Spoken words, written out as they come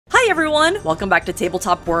everyone! Welcome back to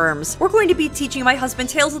Tabletop Worms. We're going to be teaching my husband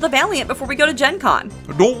Tales of the Valiant before we go to Gen Con.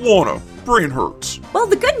 I don't wanna. Brain hurts. Well,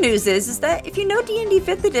 the good news is that if you know D&D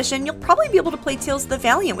 5th edition, you'll probably be able to play Tales of the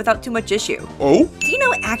Valiant without too much issue. Oh? Do you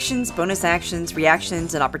know actions, bonus actions,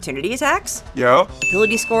 reactions, and opportunity attacks? Yeah?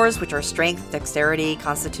 Ability scores, which are strength, dexterity,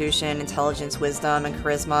 constitution, intelligence, wisdom, and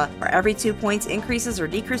charisma, where every 2 points increases or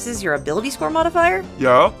decreases your ability score modifier?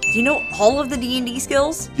 Yeah? Do you know all of the D&D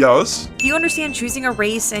skills? Yes? Do you understand choosing a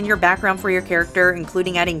race and your background for your character,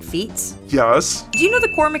 including adding feats? Yes? Do you know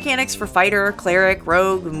the core mechanics for fighter, cleric,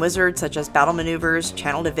 rogue, and wizard, such as battle maneuvers,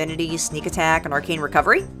 channel divinity, sneak attack, and arcane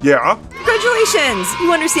recovery? Yeah? Congratulations!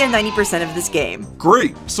 You understand 90% of this game.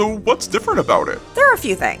 Great. So what's different about it? There are a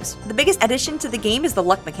few things. The biggest addition to the game is the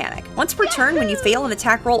luck mechanic. Once per turn, when you fail an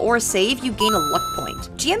attack roll or a save, you gain a luck point.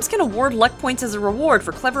 GMs can award luck points as a reward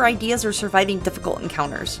for clever ideas or surviving difficult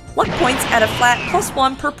encounters. Luck points add a flat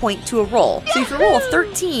 +1 per point to a roll. So if you roll a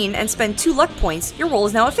 13 and spend 2 luck points, your roll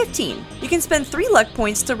is now a 15. You can spend 3 luck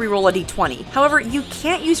points to reroll a d20. However, you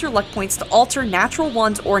can't use your luck points to alter natural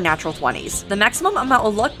 1s or natural 20s. The maximum amount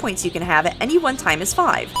of luck points you can have at any one time is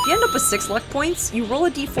 5. If you end up with 6 luck points, you roll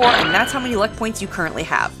a d4 and that's how many luck points you currently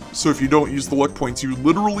have. So if you don't use the luck points, you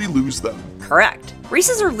literally lose them. Correct.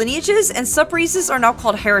 Races are lineages, and sub-races are now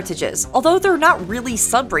called heritages, although they're not really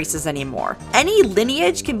sub-races anymore. Any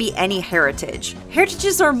lineage can be any heritage.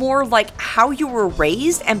 Heritages are more like how you were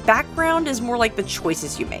raised, and background is more like the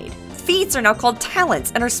choices you made. Feats are now called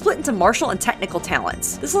talents and are split into martial and technical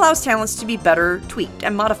talents. This allows talents to be better tweaked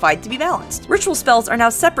and modified to be balanced. Ritual spells are now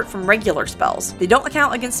separate from regular spells. They don't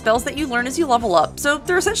account against spells that you learn as you level up, so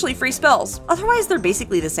they're essentially free spells. Otherwise, they're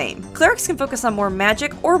basically the same. Clerics can focus on more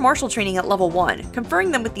magic or martial training at level 1,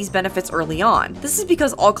 conferring them with these benefits early on. This is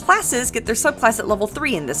because all classes get their subclass at level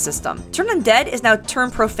 3 in this system. Turn Undead is now Turn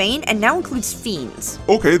Profane and now includes Fiends.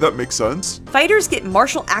 Okay, that makes sense. Fighters get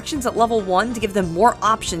martial actions at level 1 to give them more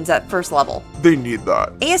options at first level. They need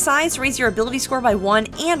that. ASIs raise your ability score by 1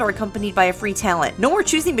 and are accompanied by a free talent. No more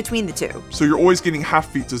choosing between the two. So you're always getting half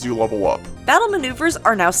feats as you level up. Battle maneuvers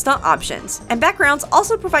are now stunt options, and backgrounds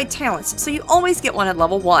also provide talents, so you always get one at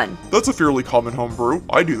level 1. That's a fairly common homebrew.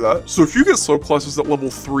 I do that. So if you get subclasses at level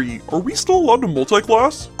 3, are we still allowed to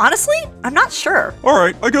multi-class? Honestly, I'm not sure.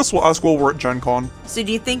 Alright, I guess we'll ask while we're at Gen Con. So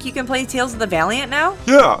do you think you can play Tales of the Valiant now?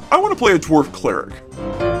 Yeah, I want to play a dwarf cleric.